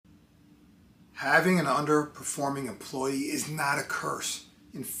Having an underperforming employee is not a curse.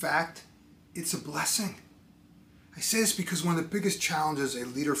 In fact, it's a blessing. I say this because one of the biggest challenges a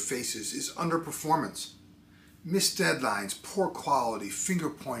leader faces is underperformance. Missed deadlines, poor quality,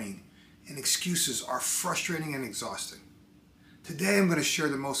 finger pointing, and excuses are frustrating and exhausting. Today I'm going to share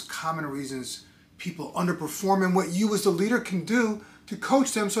the most common reasons people underperform and what you as the leader can do to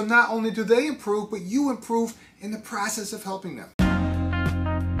coach them so not only do they improve, but you improve in the process of helping them.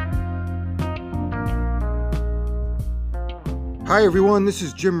 Hi everyone, this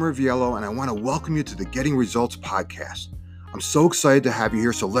is Jim Riviello and I want to welcome you to the Getting Results podcast. I'm so excited to have you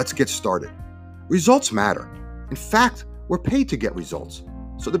here, so let's get started. Results matter. In fact, we're paid to get results.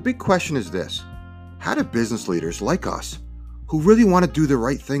 So the big question is this: how do business leaders like us, who really want to do the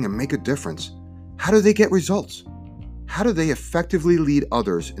right thing and make a difference, how do they get results? How do they effectively lead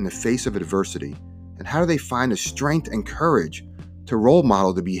others in the face of adversity? And how do they find the strength and courage to role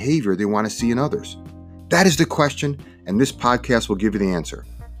model the behavior they want to see in others? That is the question, and this podcast will give you the answer.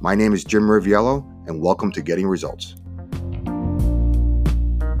 My name is Jim Riviello, and welcome to Getting Results.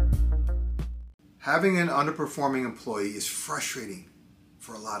 Having an underperforming employee is frustrating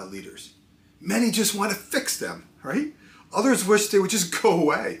for a lot of leaders. Many just want to fix them, right? Others wish they would just go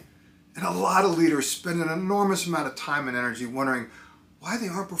away. And a lot of leaders spend an enormous amount of time and energy wondering why they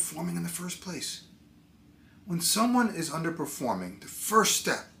aren't performing in the first place. When someone is underperforming, the first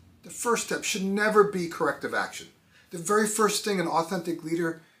step should never be corrective action. The very first thing an authentic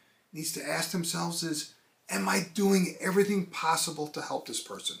leader needs to ask themselves is, am I doing everything possible to help this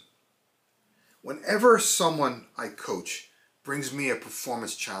person? Whenever someone I coach brings me a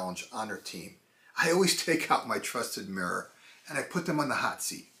performance challenge on their team, I always take out my trusted mirror and I put them on the hot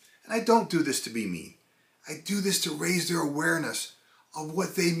seat. And I don't do this to be mean. I do this to raise their awareness of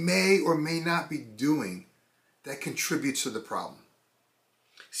what they may or may not be doing that contributes to the problem.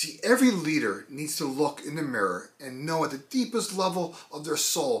 See, every leader needs to look in the mirror and know at the deepest level of their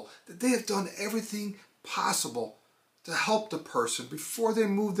soul that they have done everything possible to help the person before they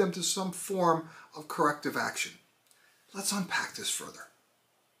move them to some form of corrective action. Let's unpack this further.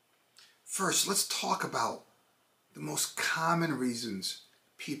 First, let's talk about the most common reasons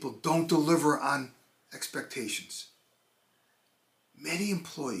people don't deliver on expectations. Many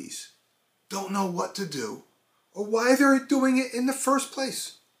employees don't know what to do or why they're doing it in the first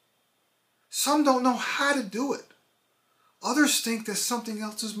place. Some don't know how to do it. Others think that something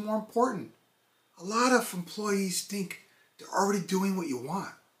else is more important. A lot of employees think they're already doing what you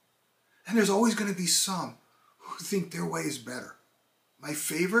want. And there's always going to be some who think their way is better. My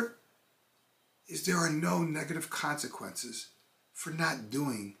favorite is there are no negative consequences for not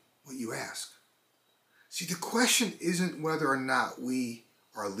doing what you ask. See, the question isn't whether or not we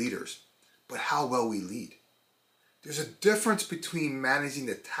are leaders, but how well we lead. There's a difference between managing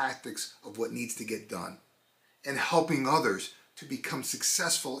the tactics of what needs to get done and helping others to become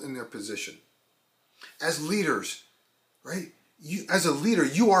successful in their position. As leaders, right? As a leader,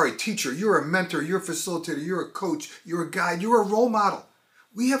 you are a teacher, you're a mentor, you're a facilitator, you're a coach, you're a guide, you're a role model.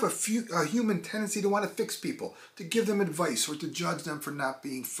 We have a human tendency to want to fix people, to give them advice, or to judge them for not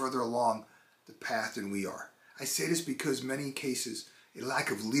being further along the path than we are. I say this because many cases, a lack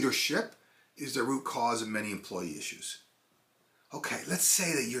of leadership is the root cause of many employee issues. Okay, let's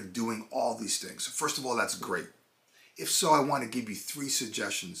say that you're doing all these things. So first of all, that's great. If so, I want to give you 3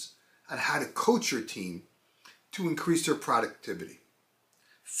 suggestions on how to coach your team to increase their productivity.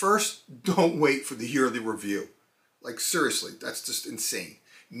 First, don't wait for the yearly review. Like seriously, that's just insane.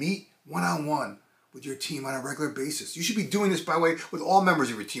 Meet one-on-one with your team on a regular basis. You should be doing this, by the way, with all members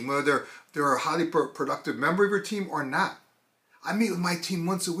of your team, whether they're a highly productive member of your team or not. I meet with my team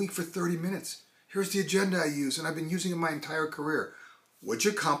once a week for 30 minutes. Here's the agenda I use, and I've been using it my entire career. What'd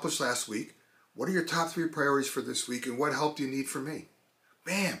you accomplish last week? What are your top 3 priorities for this week, and what help do you need from me?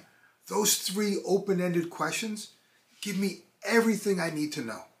 Bam! Those 3 open-ended questions give me everything I need to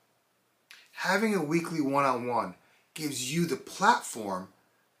know. Having a weekly one-on-one gives you the platform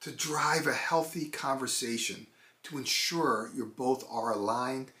to drive a healthy conversation to ensure you both are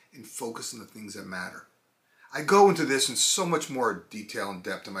aligned and focused on the things that matter. I go into this in so much more detail and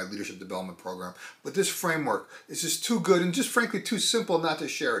depth in my leadership development program, but this framework is just too good and just frankly too simple not to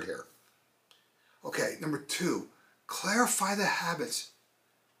share it here. Okay, number 2, clarify the habits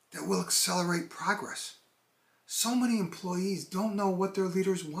that will accelerate progress. So many employees don't know what their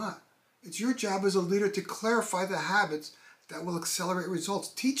leaders want. It's your job as a leader to clarify the habits that will accelerate results.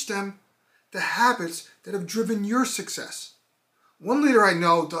 Teach them the habits that have driven your success. One leader I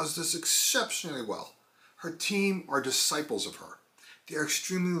know does this exceptionally well. Her team are disciples of her. They are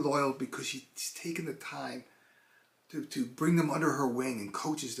extremely loyal because she's taken the time to bring them under her wing and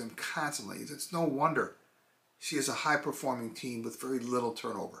coaches them constantly. It's no wonder she has a high-performing team with very little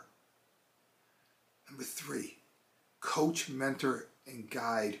turnover. Number 3, coach, mentor, and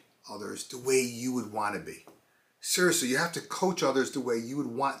guide others the way you would want to be. Seriously, you have to coach others the way you would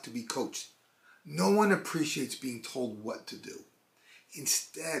want to be coached. No one appreciates being told what to do.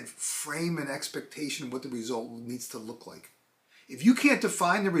 Instead, frame an expectation of what the result needs to look like. If you can't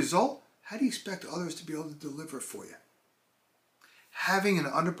define the result, how do you expect others to be able to deliver it for you? Having an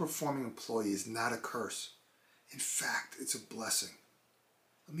underperforming employee is not a curse. In fact, it's a blessing.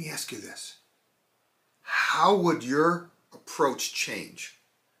 Let me ask you this. How would your approach change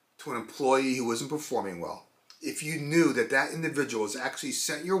to an employee who isn't performing well if you knew that that individual was actually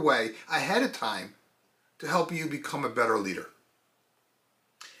sent your way ahead of time to help you become a better leader?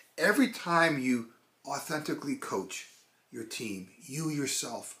 Every time you authentically coach your team, you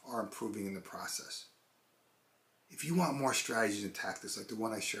yourself are improving in the process. If you want more strategies and tactics like the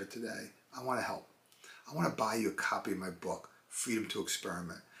one I shared today, I want to help. I want to buy you a copy of my book, Freedom to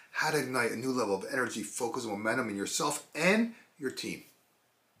Experiment: How to Ignite a New Level of Energy, Focus, and Momentum in Yourself and Your Team.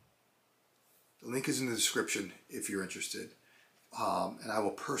 The link is in the description if you're interested, and I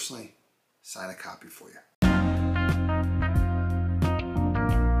will personally sign a copy for you.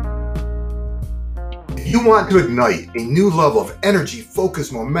 If you want to ignite a new level of energy,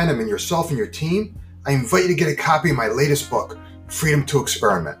 focus, momentum in yourself and your team, I invite you to get a copy of my latest book, Freedom to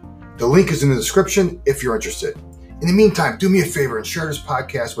Experiment. The link is in the description if you're interested. In the meantime, do me a favor and share this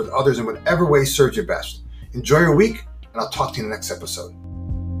podcast with others in whatever way serves you best. Enjoy your week, and I'll talk to you in the next episode.